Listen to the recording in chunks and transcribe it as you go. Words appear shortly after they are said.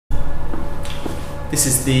This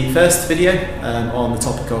is the first video on the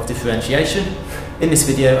topic of differentiation. In this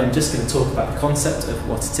video I'm just going to talk about the concept of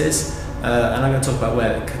what it is and I'm going to talk about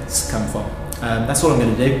where it's come from. That's all I'm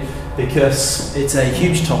going to do because it's a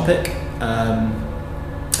huge topic.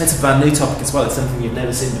 It's a brand new topic as well, it's something you've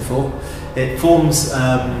never seen before. It forms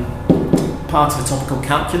part of a topic called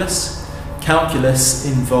calculus. Calculus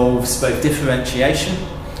involves both differentiation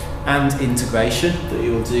and integration that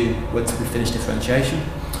you will do once we finish differentiation.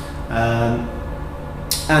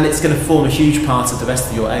 And it's going to form a huge part of the rest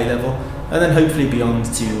of your A-level and then hopefully beyond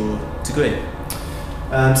to your degree.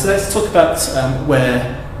 So let's talk about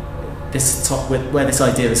where this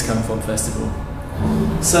idea has come from first of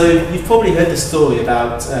all. So you've probably heard the story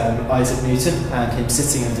about Isaac Newton and him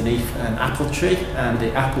sitting underneath an apple tree and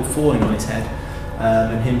the apple falling on his head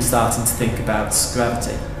and him starting to think about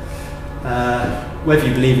gravity. Whether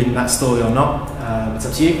you believe in that story or not, it's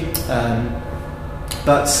up to you.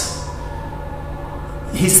 But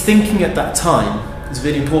his thinking at that time was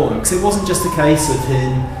really important because it wasn't just a case of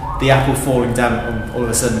the apple falling down on all of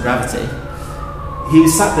a sudden gravity. He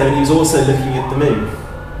was sat there and he was also looking at the moon.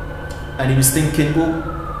 And he was thinking,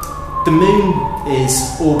 well, the moon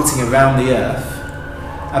is orbiting around the Earth,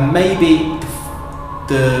 and maybe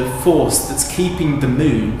the force that's keeping the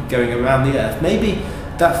moon going around the Earth, maybe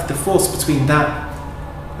that the force between that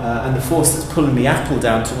and the force that's pulling the apple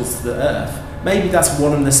down towards the Earth, maybe that's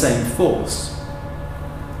one and the same force.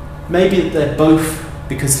 Maybe they're both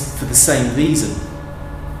for the same reason.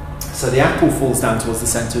 So the apple falls down towards the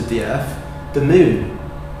centre of the Earth, the moon,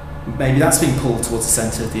 maybe that's being pulled towards the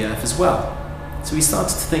centre of the Earth as well. So he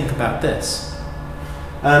started to think about this.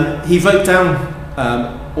 He wrote down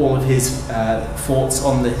all of his thoughts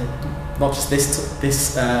on not just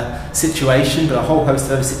this situation, but a whole host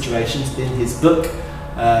of other situations in his book.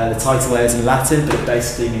 The title there is in Latin, but it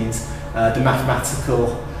basically means the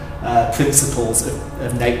mathematical principles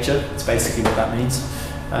of nature. It's basically what that means.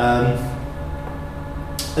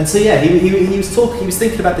 And so yeah, he was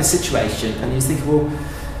thinking about this situation, and he was thinking, well,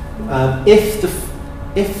 if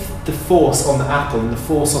the force on the apple and the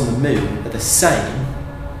force on the moon are the same,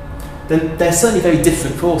 then they're certainly very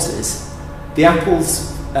different forces. The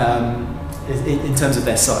apples, in terms of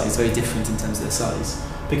their size, very different in terms of their size,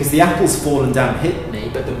 because the apple's fallen down and hit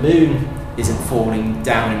me, but the moon isn't falling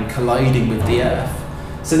down and colliding with the Earth.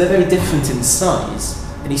 So they're very different in size,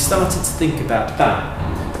 and he started to think about that.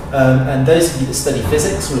 And those of you that study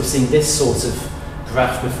physics will have seen this sort of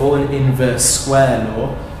graph before, an inverse square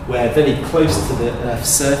law, where very close to the Earth's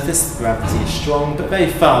surface the gravity is strong, but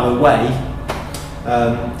very far away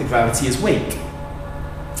the gravity is weak.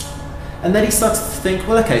 And then he started to think,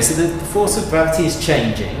 well, okay, so the force of gravity is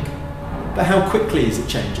changing, but how quickly is it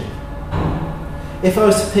changing? If I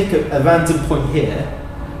was to pick a random point here,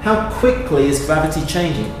 how quickly is gravity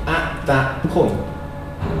changing at that point?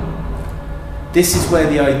 This is where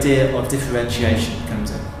the idea of differentiation comes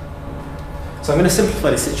in. So I'm going to simplify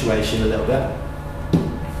the situation a little bit.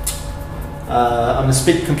 I'm going to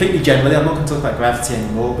speak completely generally, I'm not going to talk about gravity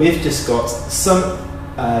anymore. We've just got some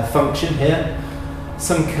function here,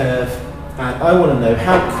 some curve, and I want to know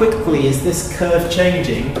how quickly is this curve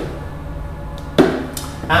changing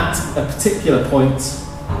at a particular point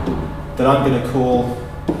that I'm going to call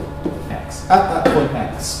x. At that point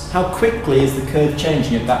x, how quickly is the curve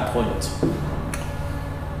changing at that point?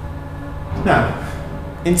 Now,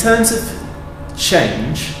 in terms of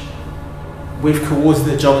change with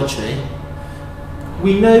coordinate geometry,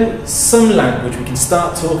 we know some language we can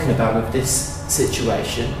start talking about with this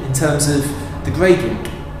situation in terms of the gradient.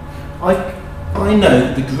 I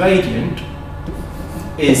know the gradient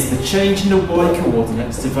is the change in the y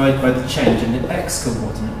coordinates divided by the change in the x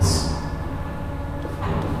coordinates.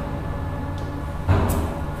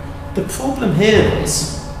 The problem here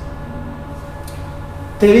is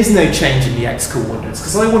there is no change in the x coordinates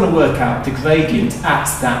because I want to work out the gradient at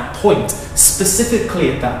that point,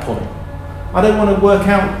 specifically at that point. I don't want to work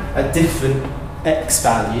out at different x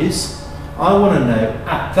values. I want to know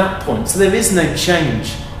at that point. So there is no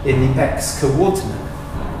change in the x coordinate,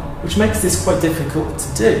 which makes this quite difficult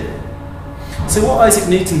to do. So what Isaac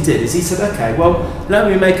Newton did is he said, okay, well, let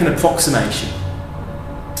me make an approximation.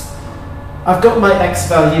 I've got my x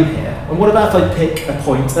value here, and what about if I pick a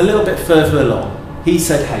point a little bit further along? He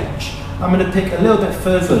said h. I'm going to pick a little bit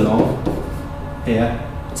further along here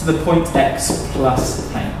to the point x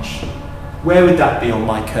plus h. Where would that be on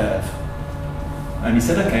my curve? And he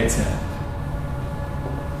said, okay, it's here.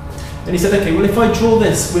 And he said, okay, well, if I draw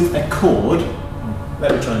this with a chord,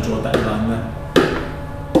 let me try and draw a better line there.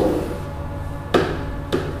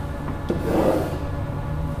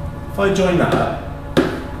 If I join that up,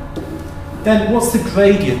 then what's the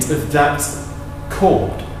gradient of that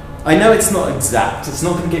chord. I know it's not exact, it's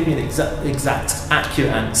not going to give me an exact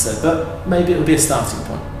accurate answer, but maybe it'll be a starting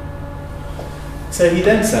point. So he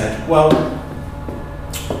then said, well,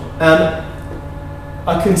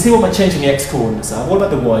 I can see what my change in the x-coordinates are. What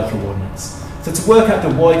about the y-coordinates? So to work out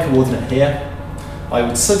the y-coordinate here, I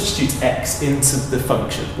would substitute x into the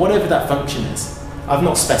function, whatever that function is. I've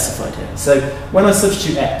not specified here. So when I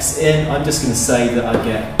substitute x in, I'm just going to say that I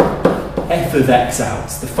get f of x out,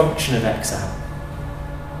 the function of x out,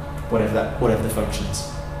 whatever the function is.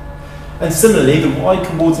 And similarly, the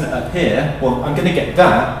y-coordinate up here, well, I'm going to get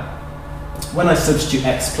that when I substitute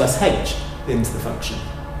x plus h into the function.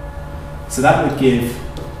 So that would give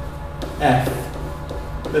f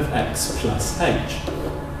of x plus h.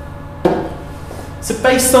 So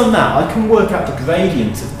based on that, I can work out the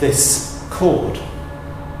gradient of this chord.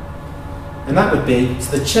 And that would be,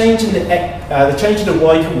 so the change in the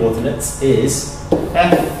y-coordinates is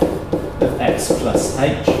f of x plus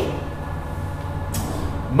h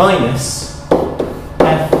minus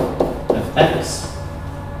f of x.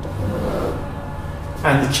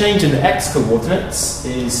 And the change in the x-coordinates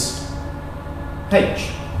is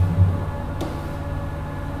h.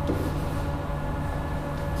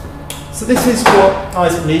 So this is what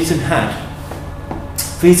Isaac Newton had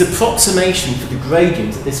for his approximation for the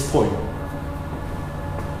gradient at this point.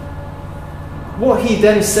 What he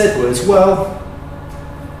then said was, well,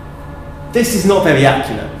 this is not very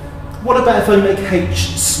accurate. What about if I make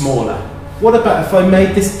h smaller? What about if I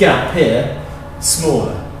made this gap here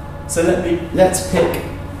smaller? So let's pick,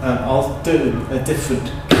 I'll do a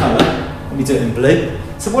different colour. Let me do it in blue.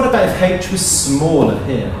 So what about if h was smaller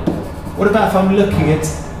here? What about if I'm looking at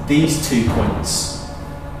these 2 points?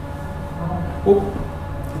 Well,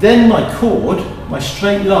 then my chord, my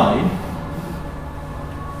straight line,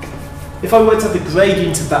 if I worked out the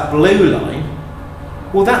gradient of that blue line,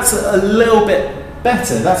 well, that's a little bit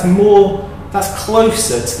better. That's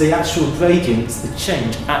closer to the actual gradient, the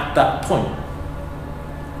change at that point.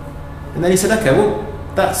 And then he said, okay, well,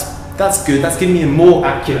 that's good. That's giving me a more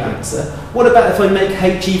accurate answer. What about if I make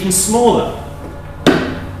h even smaller?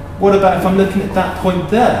 What about if I'm looking at that point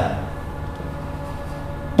there?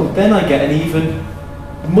 Then I get an even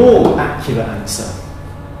more accurate answer.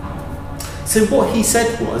 So what he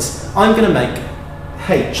said was, I'm going to make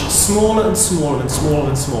h smaller and smaller and smaller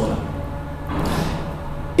and smaller.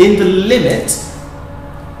 In the limit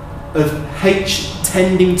of h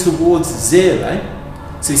tending towards 0,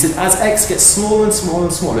 so he said as x gets smaller and smaller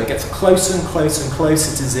and smaller, it gets closer and closer and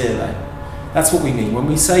closer to 0. That's what we mean. When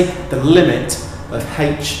we say the limit of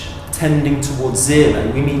h tending towards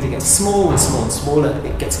 0, we mean it gets smaller and smaller and smaller,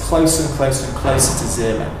 it gets closer and closer and closer to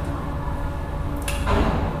 0.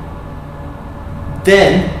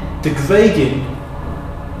 Then the gradient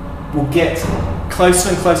will get closer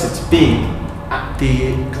and closer to being at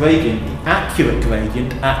the gradient, the accurate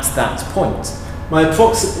gradient at that point.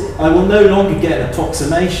 I will no longer get an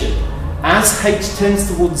approximation. As h tends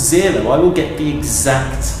towards 0, I will get the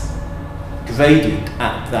exact gradient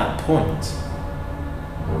at that point.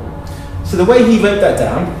 So the way he wrote that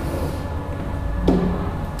down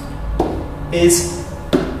is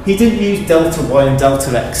he didn't use delta y and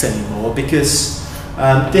delta x anymore because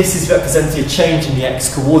this is representing a change in the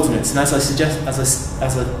x-coordinates, and as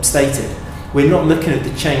I stated, we're not looking at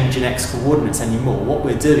the change in x-coordinates anymore. What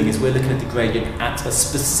we're doing is we're looking at the gradient at a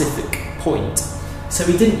specific point. So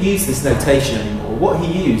he didn't use this notation anymore. What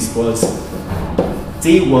he used was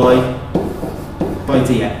dy by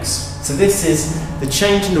dx. So this is the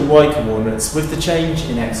change in the y-coordinates with the change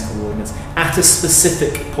in x-coordinates at a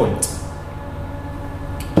specific point.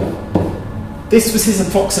 This was his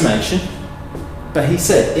approximation, but he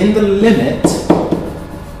said in the limit,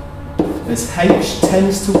 as h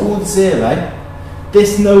tends towards 0,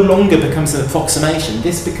 this no longer becomes an approximation,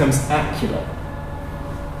 this becomes accurate.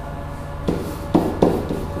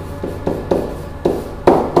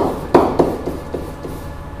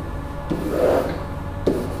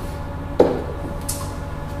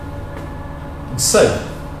 So,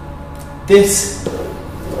 this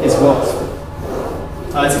is what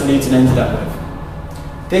Isaac Newton ended up with.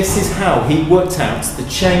 This is how he worked out the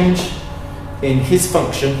change in his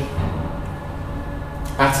function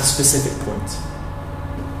at a specific point.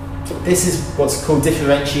 This is what's called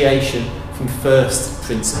differentiation from first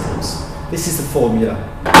principles. This is the formula.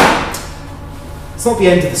 It's not the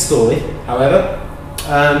end of the story, however,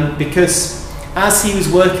 because as he was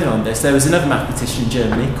working on this, there was another mathematician in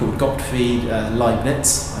Germany called Gottfried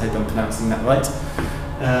Leibniz. I hope I'm pronouncing that right.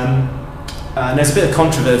 And there's a bit of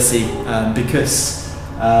controversy because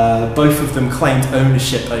both of them claimed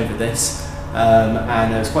ownership over this.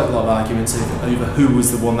 and there was quite a lot of arguments over who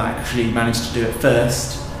was the one that actually managed to do it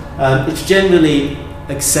first. It's generally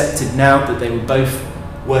accepted now that they were both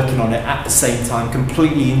working on it at the same time,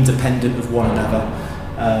 completely independent of one another.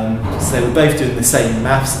 So they were both doing the same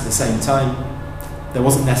maths at the same time. There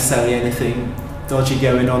wasn't necessarily anything dodgy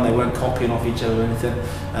going on, they weren't copying off each other or anything.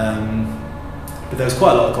 But there was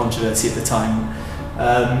quite a lot of controversy at the time.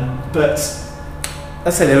 But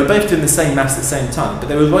let's say they were both doing the same maths at the same time, but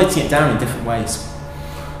they were writing it down in different ways.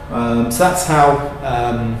 So that's how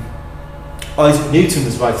Isaac Newton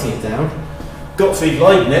was writing it down. Gottfried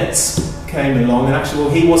Leibniz came along, and actually,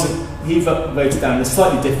 well, he wrote it down in a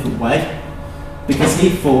slightly different way, because he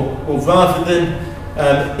thought, well, rather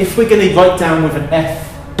than, if we're going to write down with an f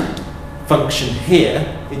function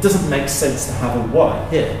here, it doesn't make sense to have a y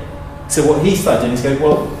here. So what he started doing is going,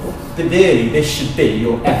 well, really, this should be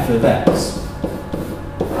your f of x,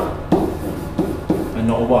 and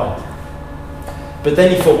not a y. But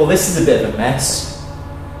then he thought, well, this is a bit of a mess.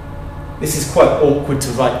 This is quite awkward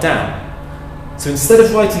to write down. So instead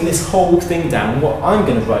of writing this whole thing down, what I'm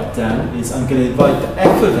going to write down is I'm going to write the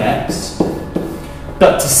f of x,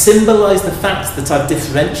 but to symbolise the fact that I've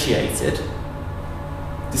differentiated,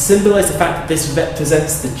 to symbolise the fact that this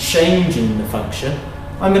represents the change in the function,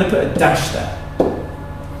 I'm going to put a dash there.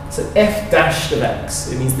 So f dash of x,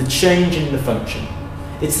 it means the change in the function.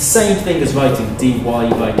 It's the same thing as writing dy by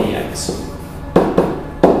dx.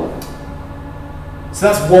 So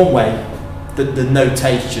that's one way. The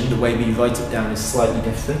notation, the way we write it down, is slightly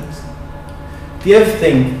different. The other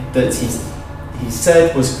thing that he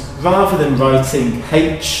said was, rather than writing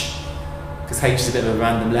h, because h is a bit of a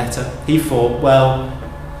random letter, he thought, well,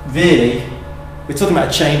 really, we're talking about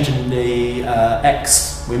a change in the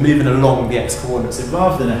x, we're moving along the x coordinates, so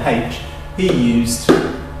rather than a h, he used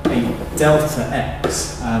a delta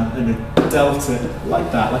x, and a delta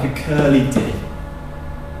like that, like a curly d.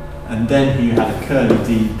 And then he had a curly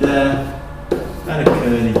d there, and a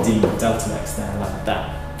curly d delta x there, like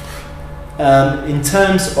that. In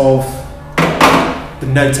terms of the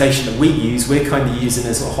notation that we use, we're kind of using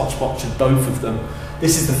a sort of hodgepodge of both of them.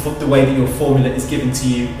 This is the way that your formula is given to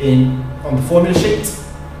you on the formula sheet.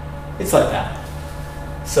 It's like that.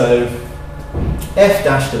 So f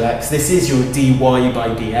dash of x, this is your dy by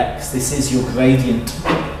dx, this is your gradient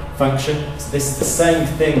function, so this is the same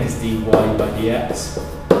thing as dy by dx.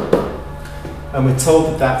 And we're told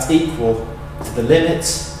that that's equal to the limit,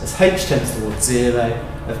 as h tends towards 0,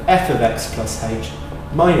 of f of x plus h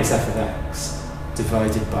minus f of x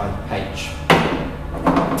divided by h.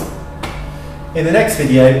 In the next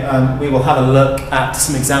video, we will have a look at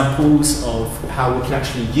some examples of how we can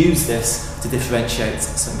actually use this to differentiate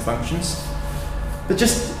some functions. But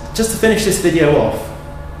just to finish this video off,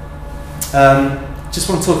 just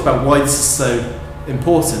want to talk about why this is so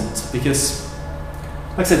important, because,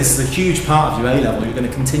 like I said, this is a huge part of your A-level. You're going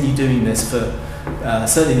to continue doing this for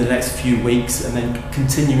certainly in the next few weeks, and then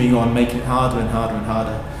continuing on, making it harder and harder and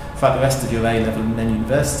harder throughout the rest of your A-level and then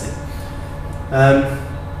university.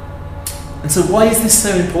 And so why is this so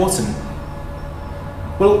important?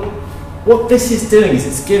 Well, what this is doing is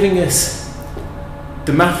it's giving us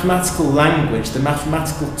the mathematical language, the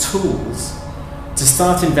mathematical tools to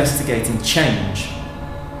start investigating change.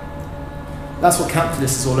 That's what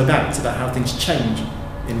calculus is all about. It's about how things change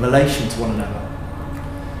in relation to one another.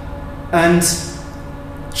 And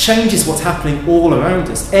change is what's happening all around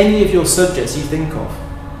us. Any of your subjects you think of.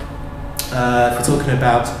 If we're talking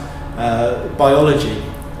about biology,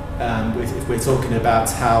 if we're talking about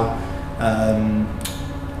how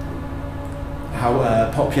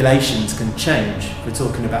populations can change, if we're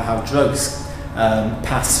talking about how drugs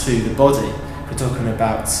pass through the body, if we're talking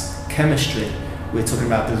about chemistry, we're talking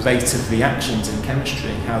about the rate of reactions in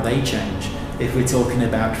chemistry, how they change. If we're talking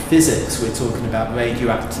about physics, we're talking about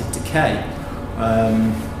radioactive decay.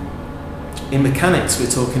 In mechanics,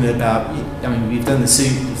 we're talking about, I mean, we've done the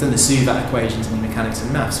Suvat equations in mechanics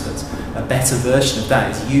and maths, but a better version of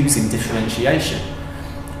that is using differentiation,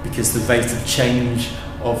 because the rate of change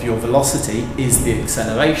of your velocity is the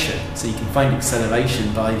acceleration. So you can find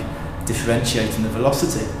acceleration by differentiating the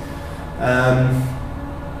velocity.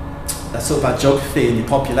 Let's talk about geography and your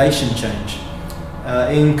population change.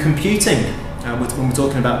 In computing, when we're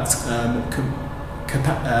talking about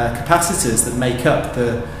capacitors that make up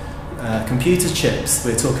the computer chips,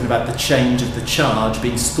 we're talking about the change of the charge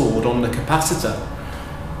being stored on the capacitor.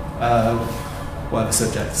 What other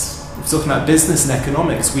subjects? We're talking about business and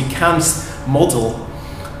economics. We can model,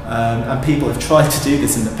 and people have tried to do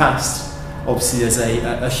this in the past. Obviously there's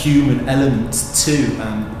a human element to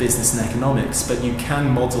business and economics, but you can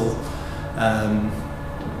model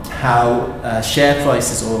how share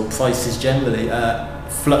prices or prices generally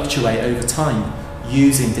fluctuate over time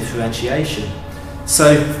using differentiation.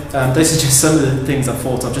 So those are just some of the things I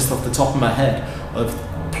thought of just off the top of my head of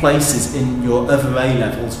places in your other A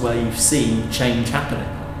levels where you've seen change happening.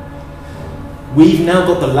 We've now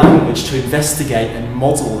got the language to investigate and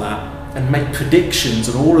model that and make predictions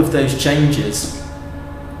on all of those changes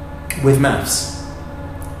with maths.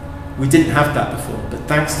 We didn't have that before, but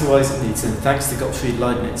thanks to Isaac Newton, thanks to Gottfried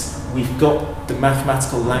Leibniz, we've got the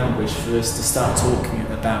mathematical language for us to start talking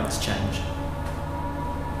about change.